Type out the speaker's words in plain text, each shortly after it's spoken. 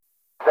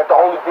the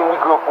only thing we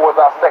good for is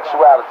our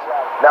sexuality.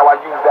 Now I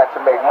use that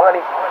to make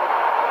money,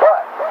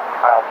 but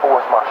I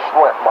enforce my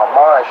strength, my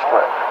mind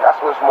strength.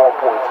 That's what's more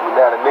important to me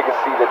now. The niggas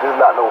see that this is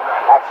not no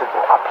accident.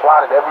 I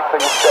plotted every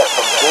single step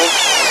from big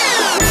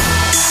to big.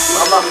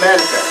 I'm not mad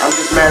at that. I'm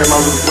just mad at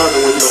my little brother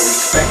when you don't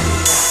respect me.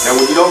 Now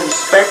when you don't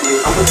respect me,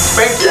 I'm gonna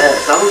spank your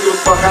ass. I don't give a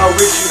fuck how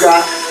rich you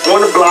got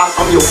on the block.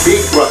 I'm your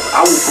big brother.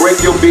 I will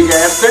break your big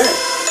ass down.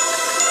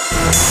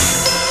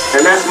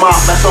 And that's my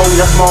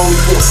only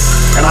point.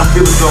 And I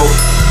feel as though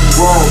you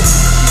wrong.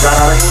 You got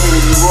out of hand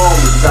and you wrong.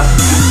 You got to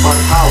use my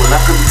power. Not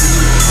because it's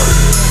easy,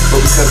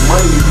 but because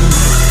money is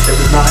easy. If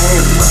it's not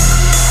handled right.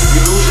 If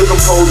you lose your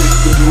composure, you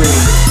can do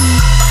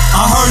anything.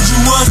 I heard you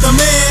was the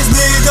man's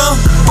nigga.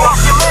 Fuck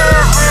your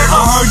man, nigga. I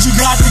heard you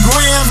got the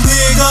grams,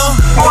 nigga.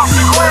 Fuck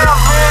your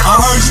grams, nigga. I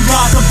heard you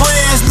got the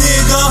plans,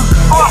 nigga.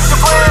 Fuck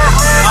your plans,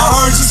 nigga. I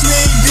heard you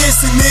sneak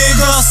dissing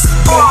niggas.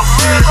 Fuck,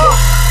 nigga.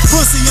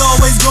 Pussy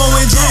always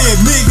going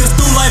drip, niggas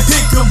through like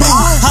pickaboo.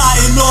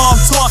 Hiding off,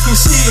 talking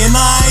shit, and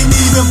I ain't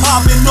even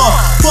popping off.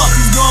 Fuck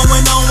is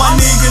going on, why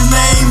niggas'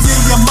 names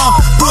in your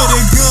mouth? Put a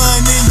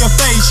gun in your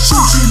face,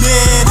 shoot you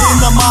dead in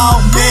the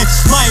mouth, man.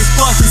 Like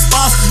fucking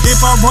spots,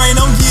 if our brain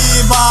don't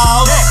give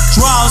out.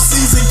 Drought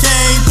season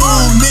came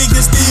through,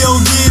 niggas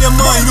still getting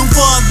money. Them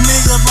fuck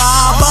niggas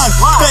lie about it.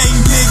 Fake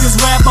niggas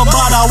rap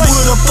about I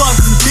would've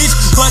fucked this bitch,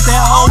 but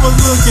that hoe was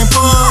looking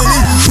funny.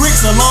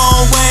 Bricks a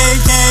long way,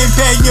 can't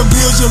pay your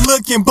bills, you're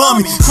looking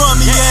bummy.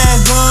 Crummy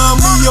ass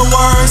dummy, your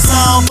words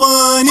sound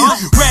funny.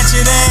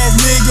 Ratchet ass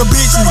nigga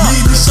bitches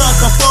need to shut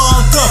the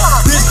fuck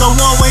up. This the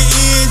one way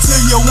into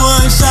your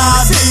one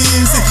shot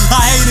business. I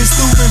hate a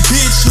stupid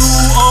bitch who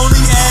only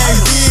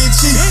act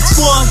bitchy.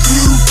 Fuck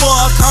you,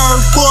 fuck her,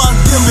 fuck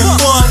them and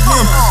fuck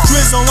them.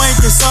 Drizzo ain't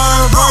the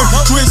server,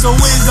 Drizzo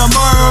is the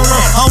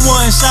murderer. I'm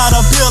one shot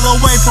a pill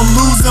away from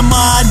losing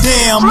my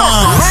damn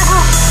mind.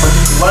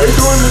 Why they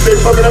doing this? They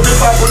fucking up their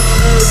pockets.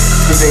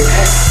 Cause they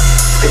have.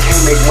 They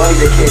can't make money,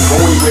 they can't go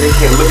anywhere, they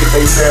can't look at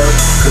themselves,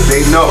 cause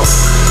they know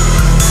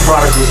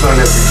product was done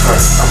every turn.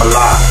 I'm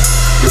alive.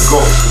 The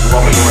ghost is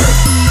walking around.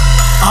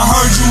 I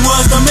heard you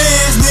was the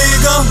man's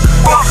nigga.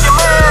 Fuck your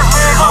man,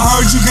 nigga. I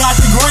heard you got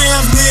the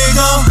grams,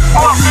 nigga.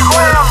 Fuck your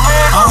grams,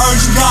 nigga. I heard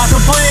you got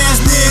the plans,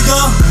 nigga.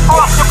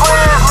 Fuck your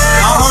plans,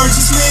 nigga. I heard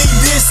you sneak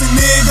dissing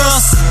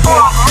niggas.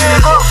 Fuck,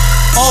 nigga.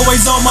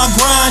 Always on my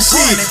grind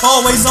shit,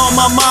 always on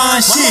my mind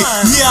shit.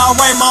 Yeah, I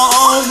write my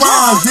own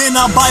rhymes, then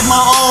I bite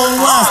my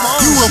own lines.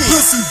 You a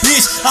pussy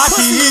bitch, I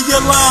can hear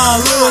your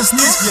line, little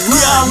snitch.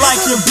 Yeah, I like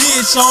your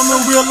bitch, on the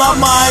real I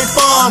might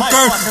fuck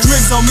her.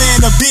 Drizzo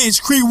man a bitch,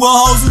 creep with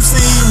hoes who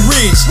seem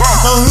rich. A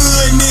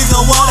hood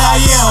nigga, what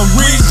I am,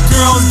 rich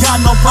girls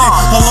got no plan.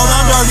 A lot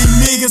of dirty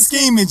niggas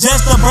scheming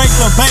just to break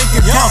the bank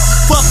account.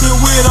 Fucking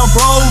with a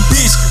bro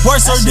bitch,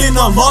 worse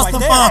than a lost and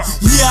found.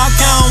 Yeah, I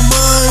count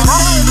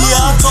money,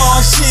 yeah, I talk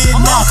shit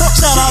now.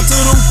 Shout out to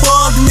them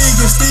fuck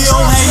niggas still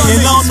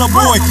hating on the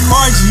boy.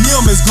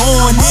 RGM is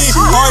going in.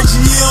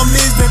 RGM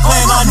is the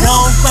clan. I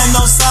don't play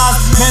no sides.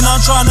 Man,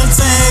 I'm trying to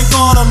take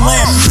all the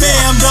land.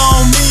 Fam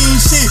don't mean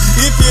shit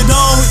if you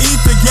don't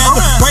eat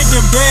together.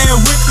 Breaking bread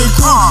with the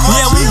crew.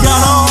 Yeah, we got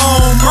our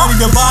own money.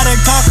 Divide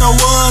and conquer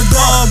was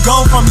the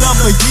goal from the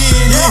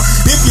beginning.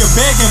 If you're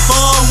begging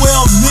for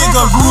wealth,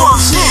 nigga, grew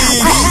up shit.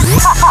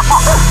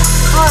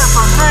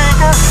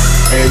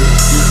 And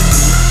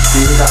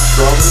he got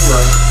strong and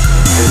run.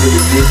 And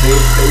niggas did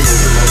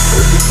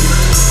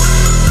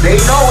they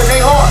know in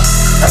their heart.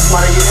 That's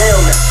why they get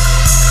hell now.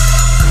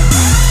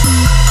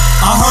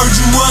 I heard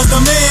you was the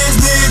man's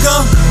nigga.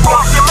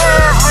 Fuck your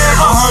man,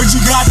 nigga. I heard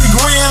you got the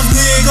grams,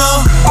 nigga.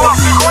 Fuck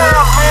your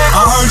grams, nigga.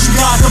 I heard you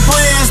got the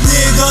plans,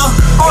 nigga.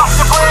 Fuck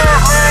your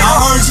plans, nigga. I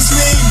heard you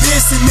sneak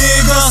dissing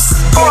niggas.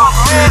 Fuck,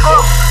 nigga.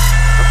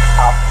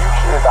 Our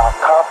future is our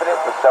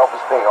confidence and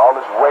self-esteem. All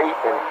this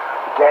rape and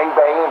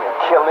gangbanging and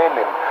killing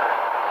and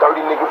 30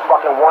 niggas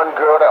fucking one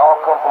girl, they all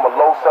come from a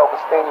low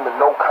self-esteem and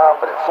no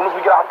confidence. As soon as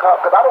we get our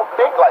confidence, because I don't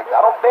think like that.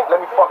 I don't think, let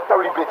me fuck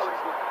 30 bitches.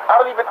 I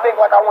don't even think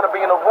like I want to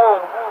be in a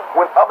room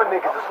when other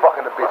niggas is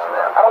fucking a bitch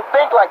now. I don't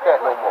think like that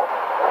no more.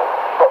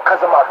 But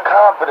because of my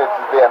confidence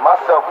is there, my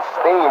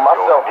self-esteem, my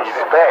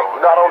self-respect. You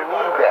know, I don't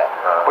need that.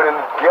 But in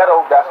the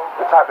ghetto, that's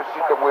the type of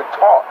shit that we're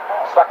taught.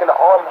 It's like in the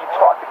army, you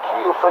taught to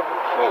kill, so you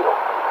kill.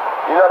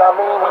 You know what I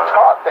mean? We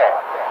taught that.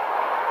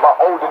 My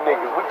older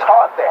niggas, we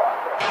taught that.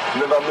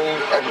 You know what I mean?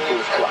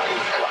 Everything's fly.